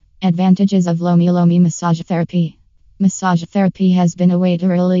Advantages of Lomi Lomi massage therapy. Massage therapy has been a way to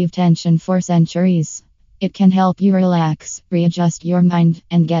relieve tension for centuries. It can help you relax, readjust your mind,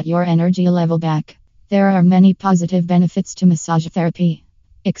 and get your energy level back. There are many positive benefits to massage therapy.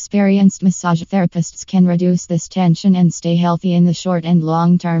 Experienced massage therapists can reduce this tension and stay healthy in the short and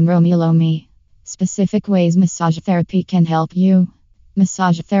long term. Lomi Lomi. Specific ways massage therapy can help you.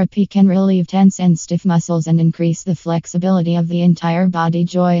 Massage therapy can relieve tense and stiff muscles and increase the flexibility of the entire body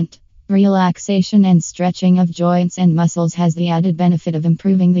joint. Relaxation and stretching of joints and muscles has the added benefit of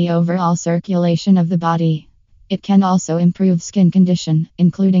improving the overall circulation of the body. It can also improve skin condition,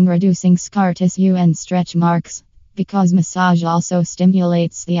 including reducing scar tissue and stretch marks. Because massage also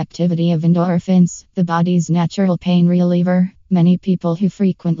stimulates the activity of endorphins, the body's natural pain reliever, many people who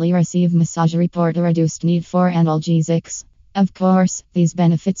frequently receive massage report a reduced need for analgesics. Of course, these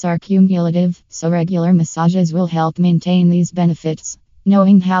benefits are cumulative, so regular massages will help maintain these benefits.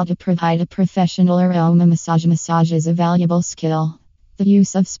 Knowing how to provide a professional aroma massage is a valuable skill. The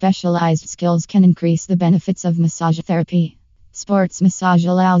use of specialized skills can increase the benefits of massage therapy. Sports massage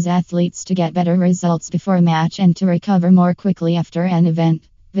allows athletes to get better results before a match and to recover more quickly after an event.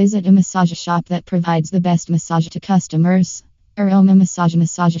 Visit a massage shop that provides the best massage to customers. Aroma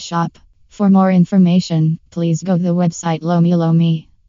massage shop. For more information, please go to the website Lomi Lomi.